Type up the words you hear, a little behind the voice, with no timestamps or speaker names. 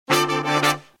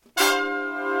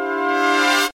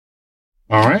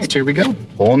All right, here we go.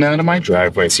 Pulling out of my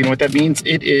driveway. So you know what that means?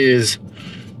 It is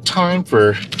time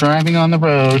for driving on the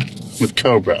road with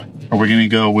Cobra. Or we're going to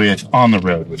go with on the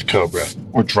road with Cobra.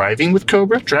 Or driving with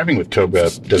Cobra? Driving with Cobra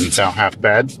doesn't sound half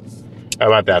bad. How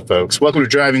about that, folks? Welcome to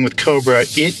Driving with Cobra.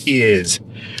 It is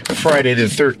Friday the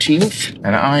 13th,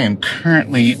 and I am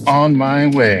currently on my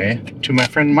way to my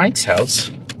friend Mike's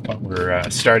house. We're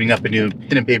starting up a new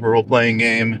pen and paper role-playing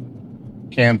game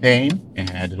campaign,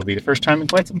 and it'll be the first time in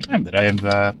quite some time that I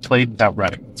have played without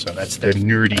running. So that's the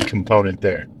nerdy component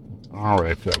there. All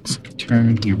right, folks. Here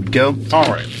we go. All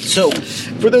right. So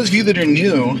for those of you that are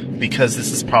new, because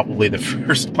this is probably the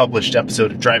first published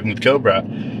episode of Driving with Cobra,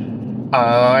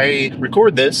 I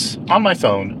record this on my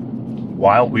phone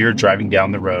while we're driving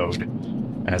down the road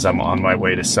as I'm on my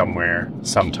way to somewhere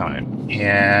sometime.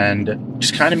 And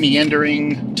just kind of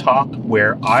meandering talk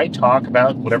where I talk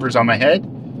about whatever's on my head,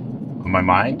 on my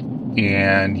mind,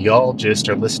 and y'all just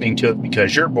are listening to it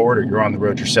because you're bored or you're on the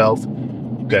road yourself,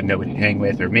 you've got nobody to hang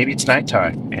with, or maybe it's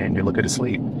nighttime and you're looking to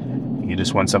sleep. You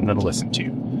just want something to listen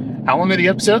to. How long are the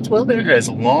episodes? Well, they're as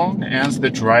long as the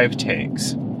drive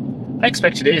takes. I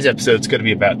expect today's episode is going to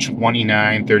be about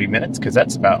 29-30 minutes because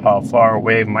that's about how far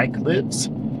away Mike lives.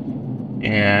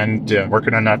 And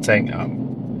working on not saying, I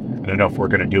don't know if we're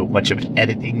going to do much of an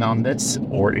editing on this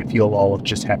or if you'll all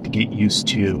just have to get used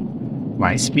to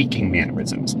my speaking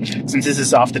mannerisms. Since this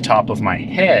is off the top of my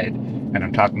head and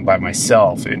I'm talking by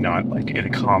myself and not like in a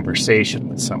conversation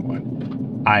with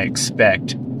someone, I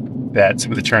expect that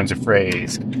some of the turns of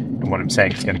phrase and what I'm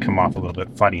saying is going to come off a little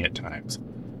bit funny at times.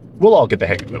 We'll all get the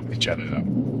hang of it with each other, though,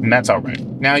 and that's all right.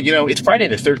 Now, it's Friday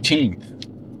the 13th,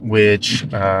 which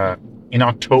in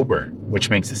October, which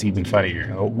makes this even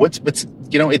funnier.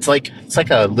 It's like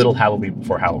a little Halloween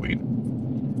before Halloween.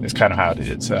 It's kind of how it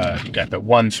is. You got the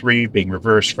 1-3 being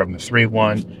reversed from the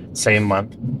 3-1, same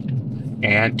month,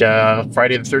 and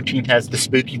Friday the 13th has the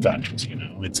spooky vibes.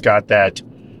 It's got that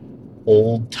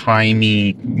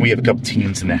old-timey, we have a couple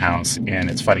teens in the house, and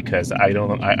it's funny because I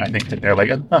think that they're like,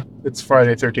 it's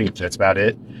Friday the 13th, that's about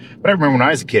it. But I remember when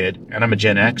I was a kid, and I'm a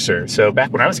Gen Xer, so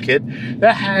back when I was a kid,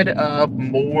 that had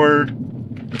more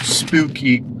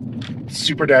spooky,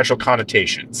 supernatural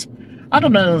connotations. I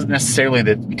don't know necessarily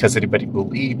that because anybody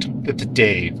believed that the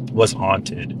day was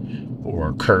haunted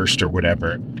or cursed or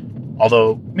whatever,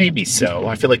 although maybe so.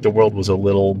 I feel like the world was a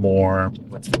little more,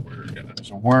 what's the word?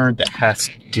 There's a word that has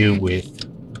to do with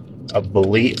a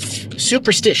belief.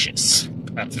 Superstitious.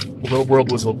 That's it. The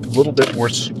world was a little bit more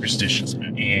superstitious.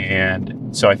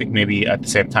 And so I think maybe at the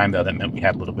same time, though, that meant we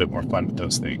had a little bit more fun with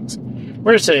those things.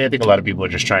 Whereas today, I think a lot of people are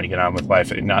just trying to get on with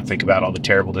life and not think about all the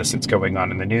terribleness that's going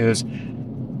on in the news,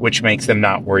 which makes them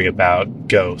not worry about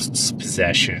ghosts,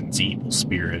 possessions, evil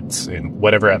spirits, and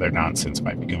whatever other nonsense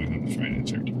might be going on with Friday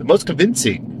the 13th. The most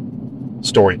convincing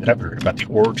story that I've heard about the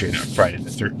origin of Friday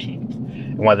the 13th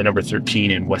and why the number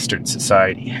 13 in Western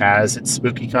society has its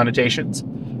spooky connotations.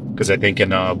 Because I think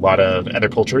in a lot of other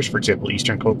cultures, for example,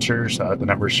 Eastern cultures, the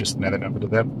number is just another number to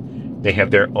them. They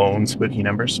have their own spooky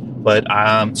numbers. But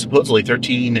supposedly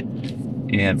 13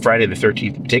 and Friday the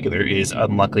 13th in particular is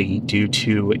unlucky due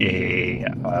to a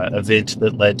event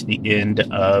that led to the end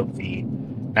of the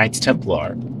Knights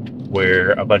Templar,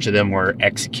 where a bunch of them were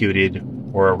executed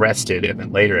or arrested and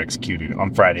then later executed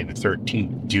on Friday the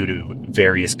 13th due to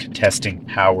various contesting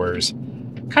powers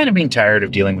kind of being tired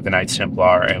of dealing with the Knights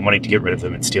Templar and wanting to get rid of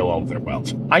them and steal all of their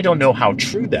wealth. I don't know how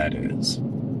true that is,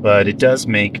 but it does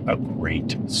make a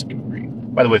great story.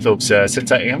 By the way, folks, since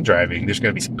I am driving, there's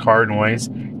going to be some car noise.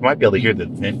 You might be able to hear the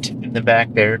vent in the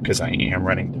back there because I am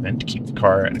running the vent to keep the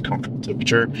car at a comfortable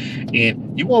temperature.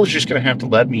 And you all are just going to have to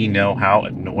let me know how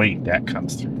annoying that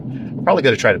comes through. I'm probably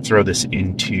going to try to throw this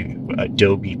into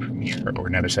Adobe Premiere or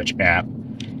another such app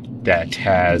that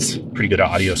has pretty good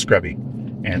audio scrubbing.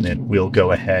 And then we'll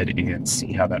go ahead and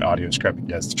see how that audio scrubbing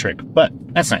does the trick. But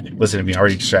that's not it. Listen to me, I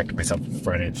already distracted myself from the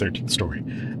Friday the 13th story.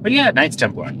 But yeah, Knights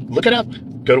Templar. Look it up.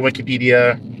 Go to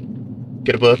Wikipedia,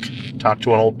 get a book, talk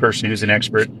to an old person who's an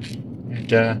expert,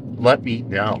 and let me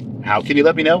know. How can you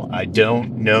let me know? I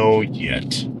don't know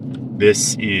yet.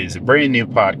 This is a brand new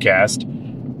podcast,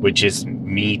 which is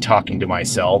me talking to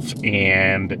myself,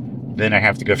 and then I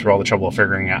have to go through all the trouble of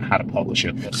figuring out how to publish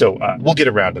it. So we'll get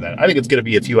around to that. I think it's going to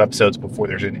be a few episodes before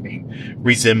there's anything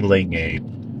resembling a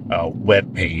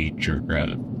web page or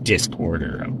a Discord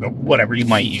or whatever you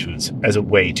might use as a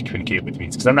way to communicate with me.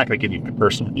 Because I'm not going to give you my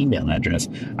personal email address.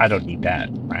 I don't need that,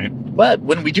 right? But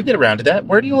when we do get around to that,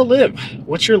 where do you all live?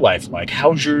 What's your life like?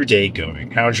 How's your day going?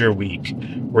 How's your week?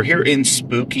 We're here in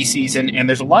spooky season, and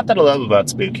there's a lot that I love about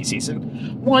spooky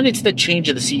season. One, it's the change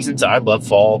of the seasons. I love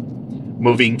fall.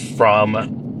 Moving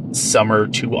from summer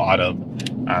to autumn,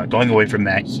 going away from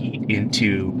that heat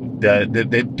into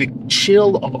the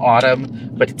chill of autumn,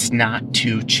 but it's not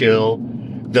too chill.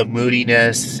 The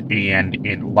moodiness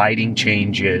and lighting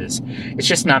changes. It's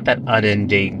just not that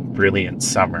unending, brilliant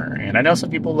summer. And I know some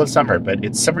people love summer,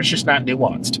 but summer's just not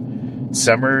nuanced.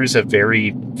 Summer's a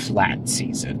very flat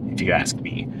season, if you ask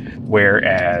me.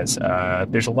 Whereas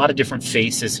there's a lot of different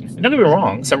faces. And don't get me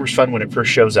wrong, summer's fun when it first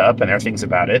shows up and everything's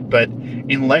about it. But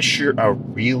unless you're a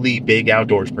really big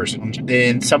outdoors person,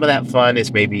 then some of that fun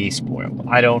is maybe spoiled.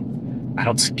 I don't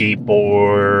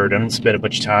skateboard. I don't spend a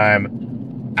bunch of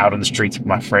time out on the streets with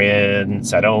my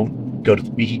friends. I don't go to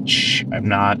the beach. I'm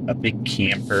not a big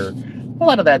camper. A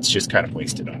lot of that's just kind of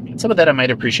wasted on me. And some of that I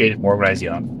might appreciate it more when I was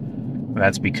young. And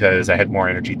that's because I had more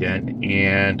energy then,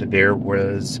 and there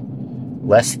was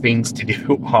less things to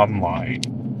do online.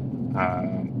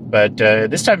 But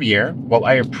this time of year, while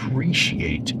I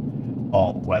appreciate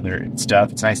all the weather and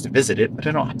stuff, it's nice to visit it, but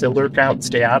I don't have to lurk out and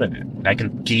stay out in it. And I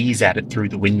can gaze at it through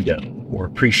the window or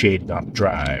appreciate it on the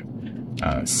drive,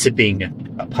 sipping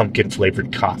a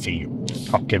pumpkin-flavored coffee or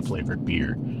pumpkin-flavored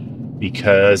beer,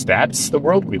 because that's the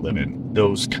world we live in.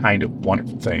 Those kind of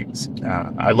wonderful things.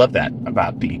 I love that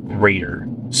about the greater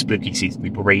spooky season, the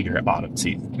greater autumn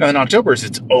season. And October is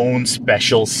its own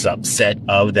special subset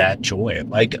of that joy.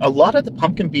 Like, a lot of the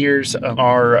pumpkin beers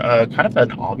are kind of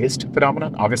an August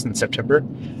phenomenon, August and September.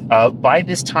 By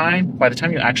the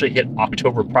time you actually hit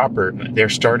October proper, they're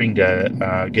starting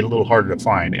to get a little harder to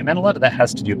find. And then a lot of that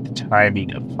has to do with the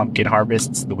timing of pumpkin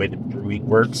harvests, the way that brewing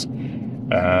works.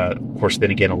 Of course,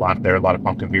 then again, there are a lot of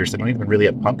pumpkin beers that don't even really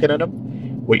have pumpkin in them.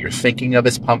 What you're thinking of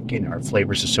as pumpkin are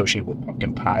flavors associated with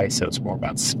pumpkin pie, so it's more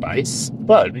about spice.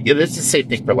 But it's the same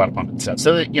thing for a lot of pumpkin stuff.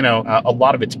 So that, a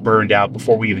lot of it's burned out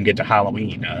before we even get to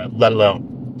Halloween, let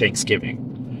alone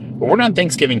Thanksgiving. But we're not in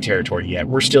Thanksgiving territory yet.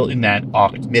 We're still in that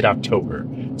mid-October,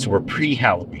 so we're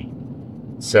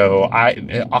pre-Halloween. So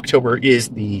October is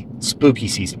the spooky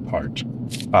season part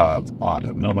of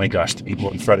autumn. Oh my gosh, the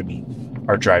people in front of me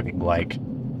are driving like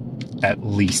at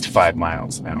least 5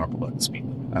 miles an hour below the speed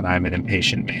limit. And I'm an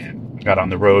impatient man. I got on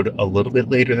the road a little bit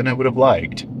later than I would have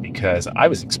liked because I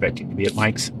was expecting to be at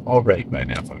Mike's already by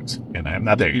now, folks. And I'm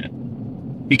not there yet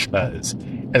because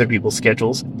other people's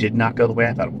schedules did not go the way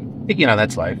I thought it would. But,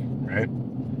 that's life, right?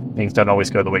 Things don't always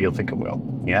go the way you'll think it will.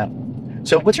 Yeah.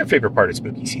 So what's your favorite part of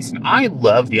spooky season? I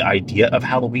love the idea of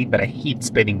Halloween, but I hate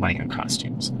spending money on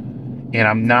costumes. And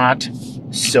I'm not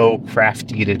so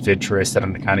crafty and adventurous that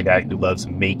I'm the kind of guy who loves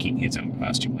making his own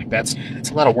costume. Like, it's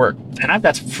a lot of work. And I've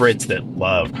got some friends that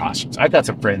love costumes. I've got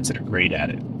some friends that are great at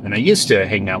it. And I used to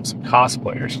hang out with some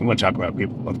cosplayers. We want to talk about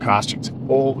people who love costumes.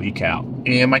 Holy cow.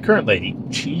 And my current lady,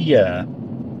 she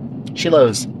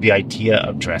loves the idea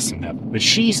of dressing up, but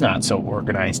she's not so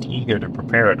organized either to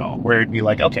prepare it all, where it'd be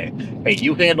like, okay, hey,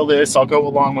 you handle this, I'll go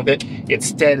along with it.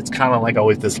 Instead, it's kind of like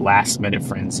always this last minute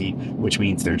frenzy, which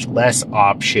means there's less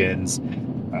options.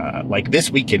 Like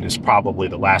this weekend is probably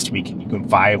the last weekend you can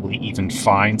viably even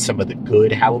find some of the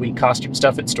good Halloween costume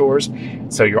stuff at stores.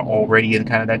 So you're already in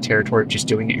kind of that territory of just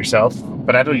doing it yourself.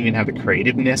 But I don't even have the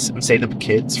creativeness of, say, the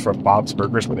kids from Bob's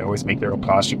Burgers, where they always make their own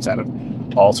costumes out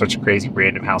of all sorts of crazy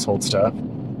random household stuff.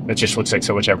 It just looks like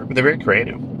so much effort, but they're very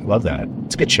creative. I love that.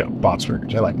 It's a good show, Bob's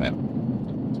Burgers. I like that.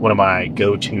 It's one of my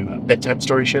go-to bedtime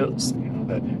story shows.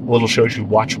 The little shows you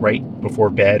watch right before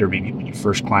bed, or maybe when you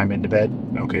first climb into bed.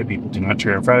 Okay, people do not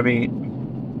turn in front of me.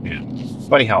 Yeah.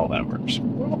 Funny how all that works.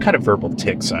 What kind of verbal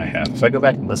tics I have? If I go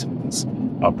back and listen to this,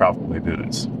 I'll probably do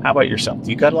this. How about yourself?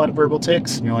 You got a lot of verbal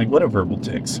tics? And you're like, what are verbal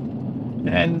tics?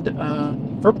 And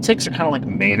verbal tics are kind of like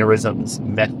mannerisms,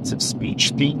 methods of speech,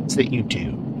 things that you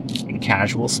do in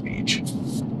casual speech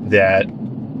that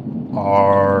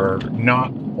are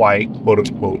not quite, quote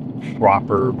unquote,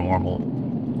 proper, normal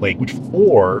language,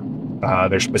 or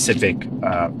their specific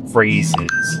phrases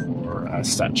or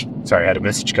such. Sorry, I had a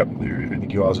message come through. I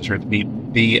think you all just heard the beep.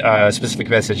 The specific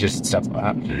messages and stuff.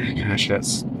 Gosh,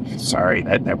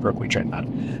 that broke my train of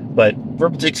thought. But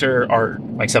verbal tics are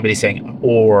like somebody saying,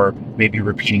 or maybe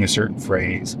repeating a certain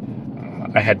phrase.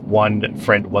 I had one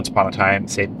friend once upon a time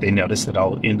say they noticed that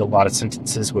I'll end a lot of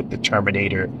sentences with the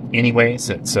Terminator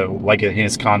anyways. So like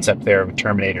his concept there of a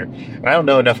Terminator. And I don't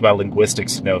know enough about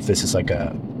linguistics to know if this is like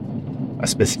a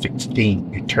specific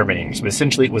thing in Terminators, but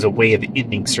essentially it was a way of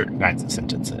ending certain kinds of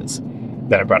sentences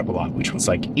that I brought up a lot, which was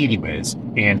like anyways.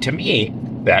 And to me,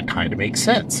 that kind of makes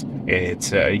sense.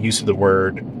 It's a use of the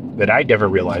word that I never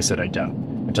realized that I'd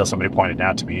done until somebody pointed it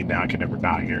out to me, and now I can never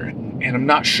not hear it. And I'm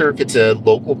not sure if it's a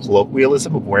local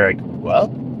colloquialism of where I grew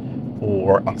up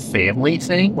or a family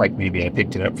thing, like maybe I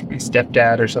picked it up from my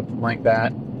stepdad or something like that,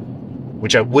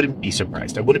 which I wouldn't be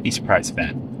surprised. I wouldn't be surprised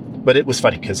then. But it was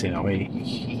funny because,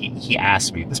 he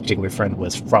asked me, this particular friend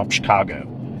was from Chicago.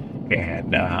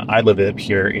 And I live up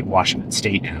here in Washington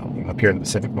State now, up here in the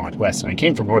Pacific Northwest. And I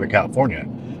came from Northern California.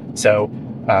 So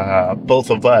both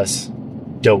of us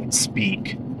don't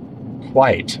speak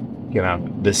quite,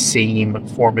 the same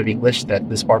form of English that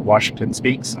this part of Washington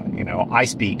speaks. I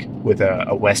speak with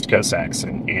a West Coast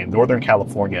accent, and Northern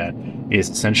California is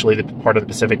essentially the part of the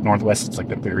Pacific Northwest. It's like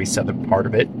the very southern part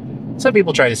of it. Some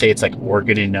people try to say it's like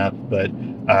Oregon and up, but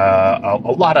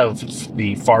a lot of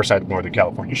the far side of Northern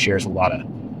California shares a lot of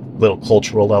little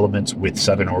cultural elements with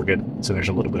Southern Oregon. So there's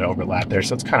a little bit of overlap there.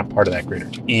 So it's kind of part of that greater.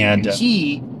 And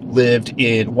he lived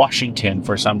in Washington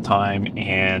for some time.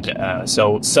 And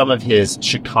so some of his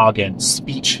Chicagoan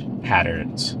speech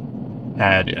patterns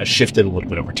had shifted a little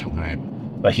bit over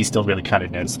time, but he still really kind of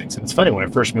noticed things. And it's funny, when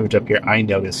I first moved up here, I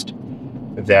noticed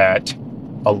that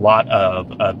a lot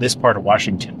of this part of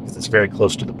Washington, because it's very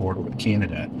close to the border with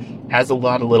Canada, has a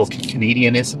lot of little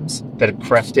Canadianisms that have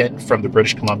crept in from the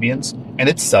British Columbians, and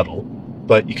it's subtle,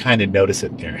 but you kind of notice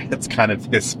it there. It's kind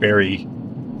of this very,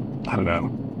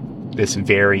 this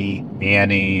very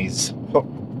mayonnaise,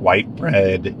 white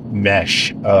bread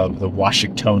mesh of the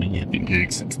Washingtonian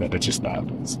accents that it just thought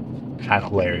was kind of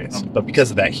hilarious. But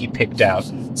because of that, he picked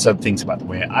out some things about the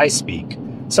way I speak.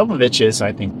 Some of which is,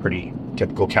 I think, pretty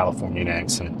typical Californian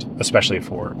accent, especially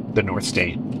for the North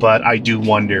State. But I do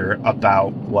wonder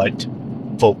about what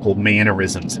vocal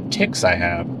mannerisms and tics I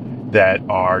have that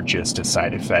are just a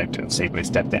side effect of, say, my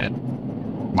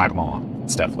stepdad, my mom,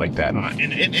 stuff like that.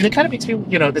 And it kind of makes me,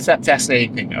 there's that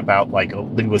fascinating thing about like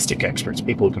linguistic experts,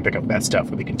 people who can pick up that stuff,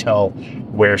 where they can tell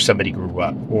where somebody grew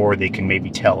up, or they can maybe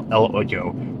tell,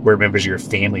 where members of your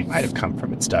family might have come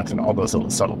from and stuff, and all those little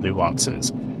subtle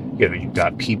nuances. You've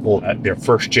got people at their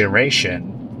first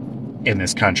generation in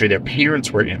this country, their parents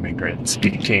were immigrants,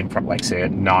 came from, like, say, a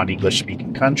non-English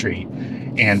speaking country.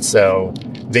 And so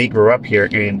they grew up here,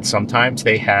 and sometimes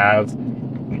they have,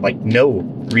 like, no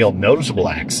real noticeable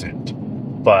accent,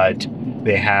 but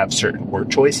they have certain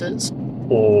word choices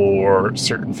or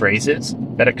certain phrases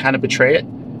that kind of betray it,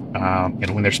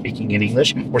 when they're speaking in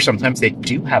English. Or sometimes they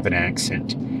do have an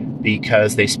accent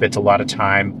because they spent a lot of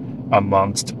time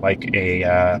amongst like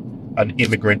an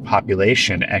immigrant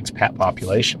population, expat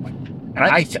population. And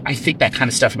I think that kind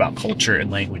of stuff about culture and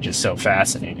language is so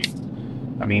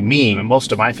fascinating. I mean, me and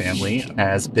most of my family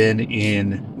has been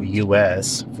in the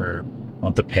U.S. for,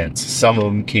 well, it depends. Some of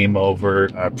them came over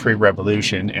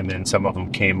pre-revolution, and then some of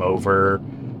them came over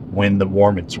when the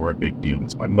Mormons were a big deal.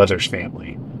 My mother's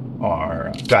family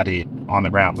got in on the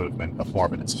ground movement of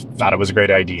Mormons. Thought it was a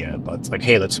great idea, but it's like,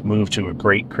 hey, let's move to a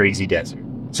great, crazy desert.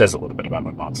 Says a little bit about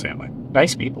my mom's family.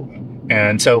 Nice people.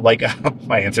 And so, like,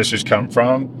 my ancestors come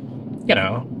from,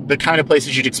 the kind of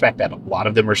places you'd expect that. A lot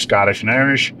of them are Scottish and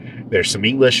Irish. There's some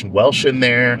English and Welsh in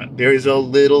there. There's a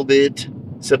little bit,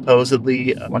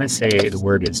 supposedly, I want to say the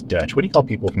word is Dutch. What do you call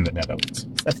people from the Netherlands?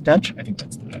 That's Dutch? I think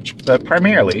that's the Dutch. But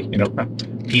primarily,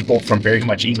 people from very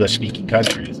much English-speaking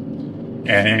countries.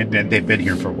 And they've been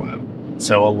here for a while.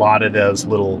 So a lot of those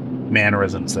little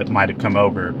mannerisms that might have come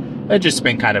over have just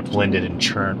been kind of blended and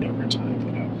churned over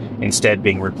time, instead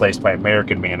being replaced by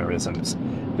American mannerisms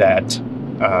that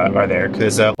are there.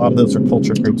 Because a lot of those are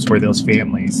culture groups where those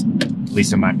families, at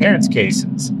least in my parents'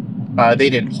 cases, they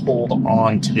didn't hold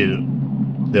on to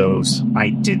those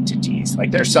identities.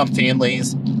 Like, there's some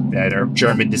families that are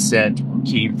German descent,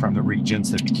 came from the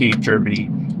regions that became Germany,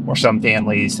 or some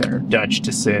families that are Dutch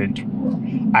descent or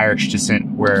Irish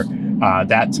descent, where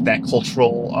that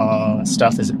cultural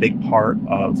stuff is a big part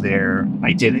of their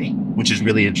identity, which is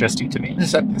really interesting to me.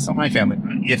 That's not my family.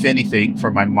 If anything,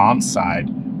 from my mom's side,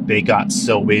 they got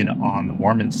so in on the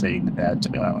Mormon thing that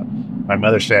my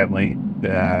mother's family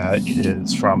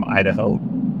is from Idaho.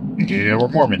 They were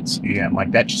Mormons, and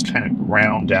like that just kind of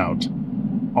ground out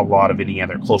a lot of any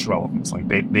other cultural elements. Like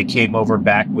they came over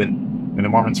back when the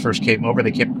Mormons first came over.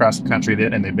 They came across the country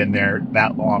then, and they've been there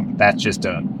that long. That's just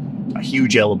a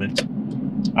huge element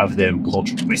of them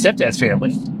culturally. My stepdad's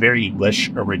family, very English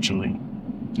originally,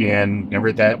 and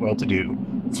never that well-to-do.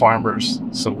 Farmers,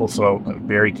 civil folk,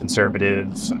 very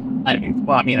conservative.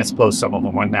 I suppose some of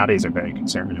them nowadays are very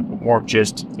conservative, but more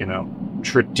just,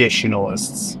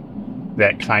 traditionalists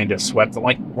that kind of swept the,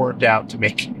 weren't out to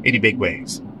make any big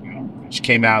waves. Just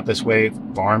came out this way,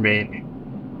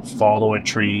 farming, following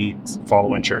trees,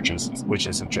 following churches, which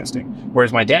is interesting.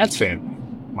 Whereas my dad's family,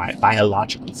 my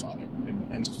biological father,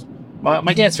 and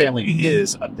my dad's family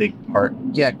is a big part.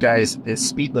 Yeah, guys, the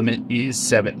speed limit is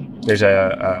 70. There's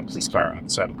a police car on the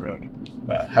side of the road.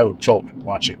 Howard Chulman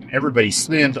watching. Everybody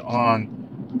slammed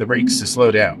on the brakes to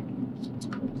slow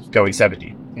down, going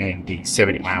 70. and the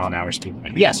 70-mile-an-hour speed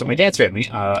limit. Yeah, so my dad's family,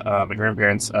 my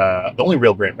grandparents, the only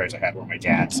real grandparents I had were my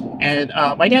dad's. And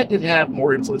my dad did have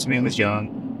more influence on me when I was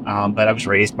young, but I was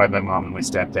raised by my mom and my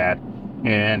stepdad.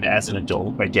 And as an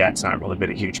adult, my dad's not really been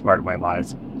a huge part of my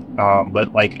life.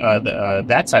 But like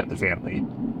that side of the family,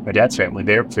 my dad's family,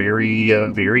 they're very,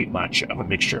 very much of a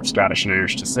mixture of Scottish and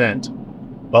Irish descent.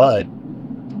 But,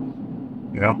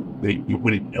 you know, you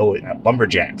wouldn't know it.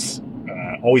 Lumberjacks,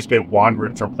 always been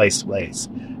wandering from place to place.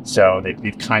 So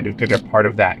they've kind of, they're part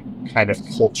of that kind of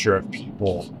culture of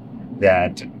people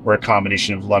that were a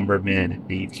combination of lumbermen and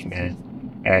Navy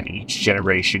men. And each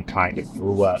generation kind of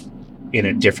grew up in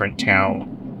a different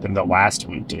town than the last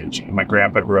one did. My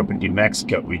grandpa grew up in New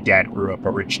Mexico. My dad grew up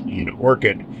originally in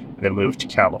Oregon and then moved to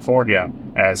California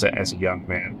as a young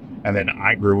man. And then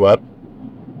I grew up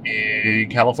in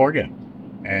California.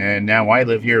 And now I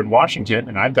live here in Washington,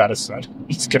 and I've got a son.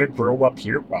 He's going to grow up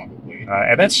here probably.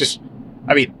 And that's just,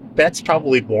 I mean, that's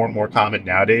probably more and more common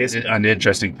nowadays. An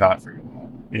interesting thought for you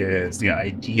all is the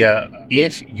idea,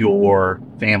 if your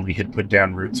family had put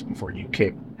down roots before you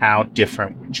came, how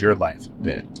different would your life have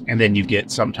been? And then you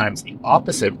get sometimes the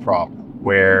opposite problem,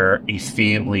 where a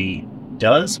family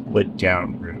does put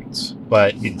down roots,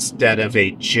 but instead of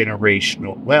a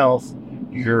generational wealth,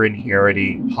 you're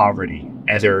inheriting poverty,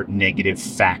 other negative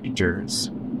factors,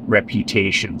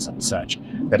 reputations and such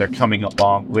that are coming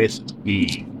along with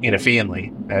being in a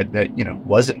family that you know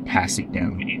wasn't passing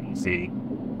down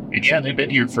anything. And yeah, they've been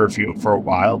here for a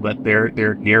while, but they're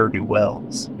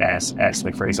ne'er-do-wells, as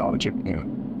the phraseology, you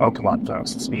know. Oh, come on,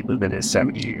 folks. The speed limit is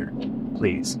 70 here.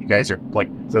 Please. You guys are, like,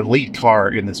 the lead car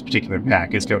in this particular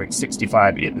pack is going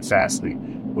 65 in the fast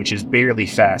lane, which is barely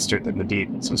faster than the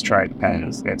Davis was trying to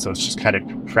pass. And so it's just kind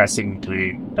of pressing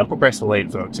to, don't go press the lane,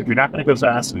 folks. If you're not going to go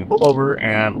fast, pull over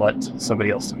and let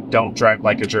somebody else. Don't drive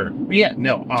like a jerk. But yeah,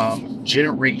 no,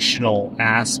 generational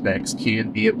aspects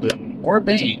can be a bit more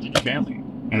bane in a family.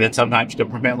 And then sometimes you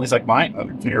come from families like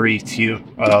mine. Very few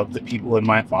of the people in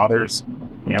my father's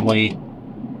family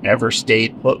ever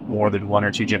stayed put more than one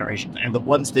or two generations. And the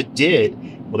ones that did,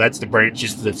 well, that's the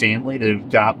branches of the family that have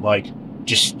got like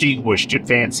distinguished and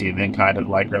fancy, and then kind of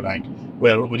like are like,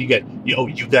 well, what do you get?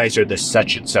 You guys are the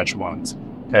such and such ones.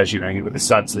 Because, you know, you were the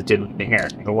sons that didn't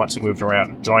inherit, the ones who moved around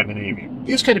and joined the Navy.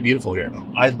 It was kind of beautiful here.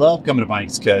 I love coming to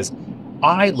Mike's because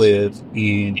I live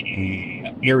in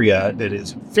an area that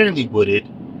is fairly wooded,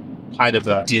 kind of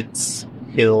dense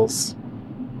hills,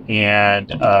 and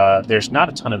there's not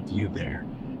a ton of view there.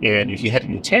 And if you head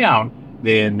into town,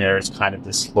 then there's kind of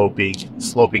this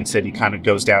sloping city kind of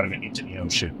goes down into the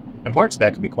ocean. And parts of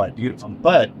that can be quite beautiful,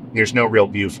 but there's no real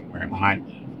view from where I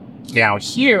live. Now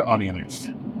here, on the other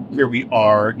hand, here we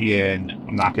are in,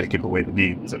 I'm not going to give away the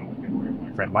names, I don't want to give away where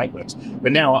my friend Mike lives,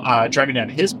 but now driving down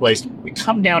to his place, we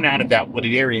come down out of that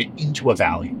wooded area into a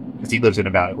valley, because he lives in a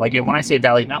valley. Like, when I say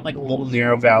valley, not like a little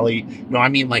narrow valley, no, I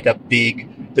mean like the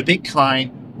big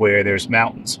kind where there's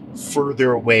mountains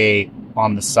further away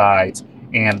on the sides,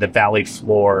 and the valley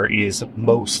floor is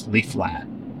mostly flat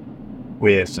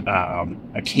with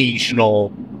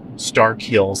occasional stark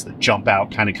hills that jump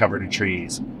out kind of covered in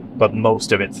trees, but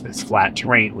most of it's this flat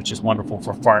terrain, which is wonderful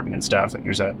for farming and stuff. And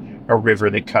there's a river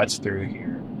that cuts through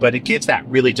here, but it gives that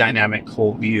really dynamic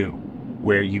cool view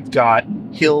where you've got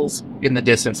hills in the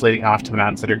distance leading off to the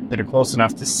mountains that are close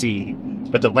enough to see,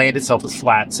 but the land itself is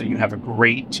flat, so you have a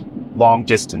great long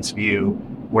distance view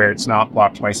where it's not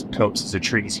blocked by some copses of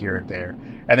trees here and there.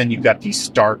 And then you've got these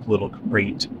stark little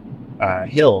great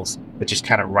hills that just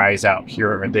kind of rise out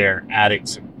here and there, adding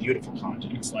some beautiful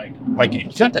context. Like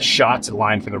you got the shots in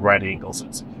line for the right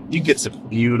angles. You get some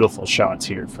beautiful shots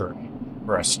here for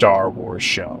a Star Wars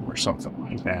show or something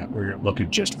like that, where you're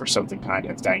looking just for something kind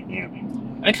of dynamic.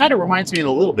 And it kind of reminds me a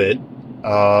little bit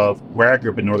of where I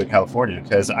grew up in Northern California,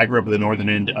 because I grew up at the northern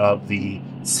end of the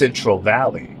Central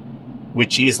Valley,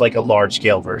 which is like a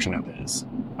large-scale version of this.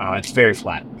 It's very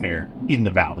flat there in the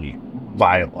valley,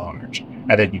 by and large.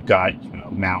 And then you've got, you know,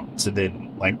 mountains, and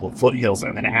then like foothills,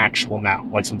 and then actual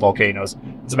mountains, like some volcanoes,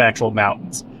 some actual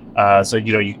mountains. So,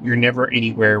 you know, you're never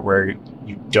anywhere where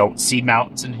you don't see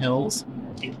mountains and hills.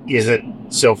 It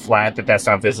isn't so flat that that's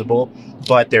not visible,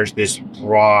 but there's this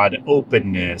broad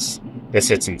openness that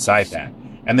sits inside that.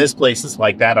 And this place is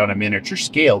like that on a miniature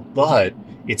scale, but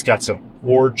it's got some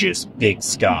gorgeous big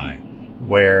sky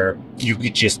where you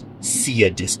could just see a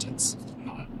distance,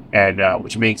 and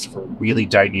which makes for really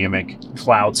dynamic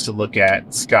clouds to look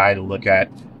at, sky to look at.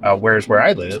 Whereas where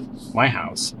I live, my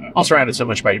house, I'm surrounded so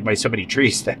much by so many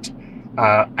trees that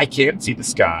I can't see the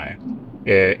sky.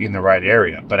 in the right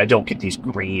area, but I don't get these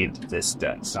grand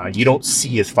vistas. You don't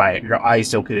see as far. Your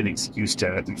eyes don't get an excuse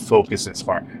to focus as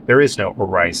far. There is no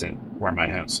horizon where my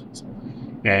house is.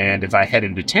 And if I head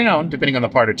into town, depending on the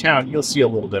part of town, you'll see a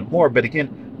little bit more. But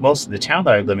again, most of the town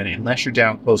that I live in, unless you're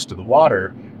down close to the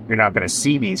water, you're not going to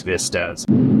see these vistas.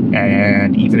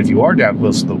 And even if you are down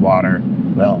close to the water,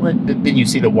 well, then you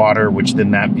see the water, which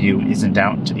then that view isn't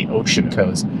out to the ocean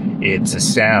because it's a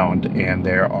sound, and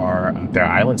there are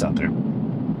islands out there,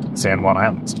 San Juan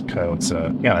Islands. Because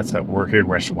we're here in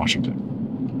Western Washington.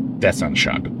 That's not a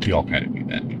shock. We all kind of do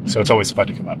that. So it's always fun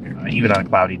to come up here. Even on a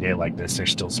cloudy day like this,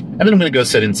 there's still some. And then I'm going to go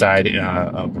sit inside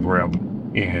of the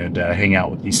room and hang out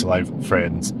with these delightful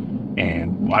friends.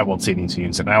 And I won't see these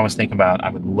views. And I always think about, I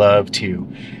would love to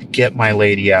get my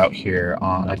lady out here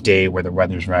on a day where the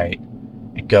weather's right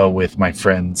and go with my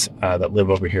friends that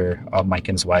live over here, Mike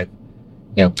and his wife.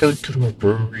 Go to a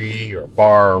brewery or a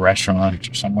bar or a restaurant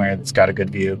or somewhere that's got a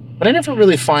good view. But I never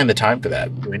really find the time for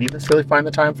that. Do any of us really find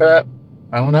the time for that?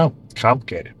 I don't know. It's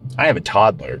complicated. I have a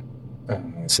toddler,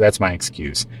 so that's my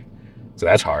excuse. So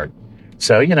that's hard.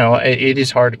 So, it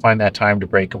is hard to find that time to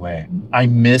break away. I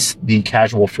miss the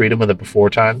casual freedom of the before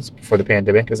times, before the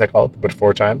pandemic, as I call it, the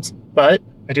before times. But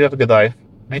I do have a good life.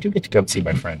 I do get to come see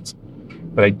my friends.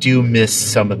 But I do miss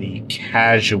some of the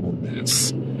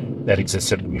casualness that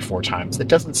existed in the before times that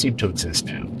doesn't seem to exist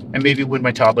now. And maybe when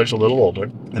my toddler's a little older,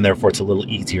 and therefore it's a little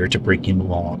easier to bring him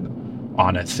along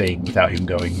on a thing without him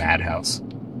going madhouse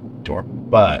tour.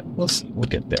 But we'll see. We'll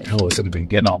get there. Oh, listen, I've been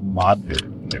getting all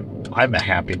modern. I'm a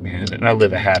happy man and I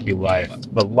live a happy life.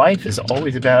 But life is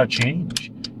always about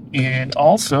change. And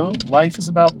also, life is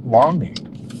about longing.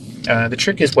 The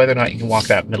trick is whether or not you can walk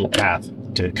that middle path,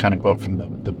 to kind of quote from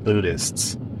the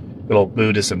Buddhists. Little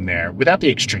Buddhism there, without the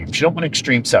extremes. You don't want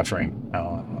extreme suffering.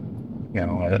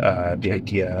 The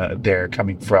idea there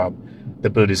coming from the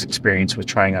Buddha's experience with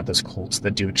trying out those cults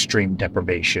that do extreme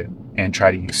deprivation and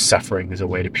try to use suffering as a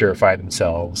way to purify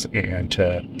themselves and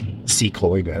to seek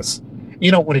holiness.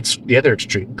 When it's the other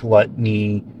extreme,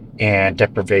 gluttony and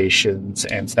deprivations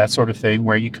and that sort of thing,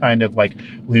 where you kind of like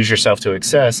lose yourself to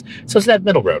excess. So it's that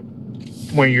middle road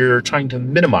where you're trying to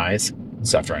minimize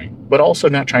suffering, but also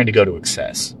not trying to go to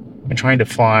excess and trying to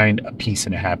find a peace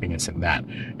and a happiness in that.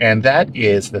 And that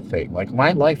is the thing. Like,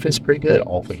 my life is pretty good,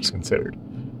 all things considered.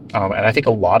 And I think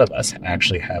a lot of us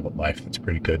actually have a life that's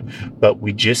pretty good, but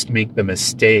we just make the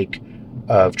mistake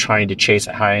of trying to chase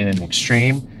it high in an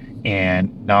extreme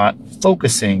and not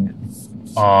focusing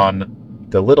on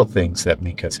the little things that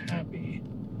make us happy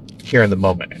here in the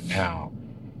moment and now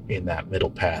in that middle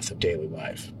path of daily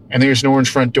life. And there's an orange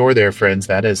front door there, friends.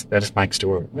 That is Mike's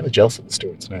door. I'm really jealous of the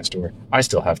store. It's a nice door. I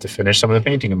still have to finish some of the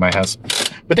painting in my house.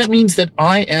 But that means that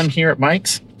I am here at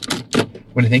Mike's. I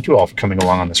want to thank you all for coming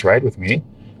along on this ride with me.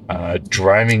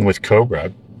 Driving with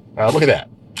Cobra. Look at that.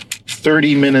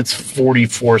 30 minutes,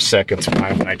 44 seconds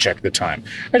when I check the time.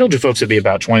 I told you folks it'd be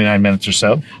about 29 minutes or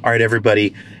so. All right,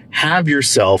 everybody, have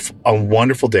yourself a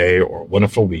wonderful day or a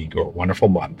wonderful week or a wonderful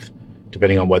month,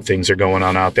 depending on what things are going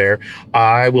on out there.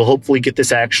 I will hopefully get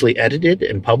this actually edited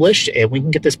and published, and we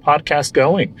can get this podcast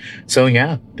going. So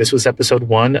yeah, this was episode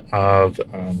 1 of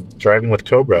Driving with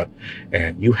Cobra,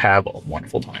 and you have a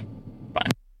wonderful time.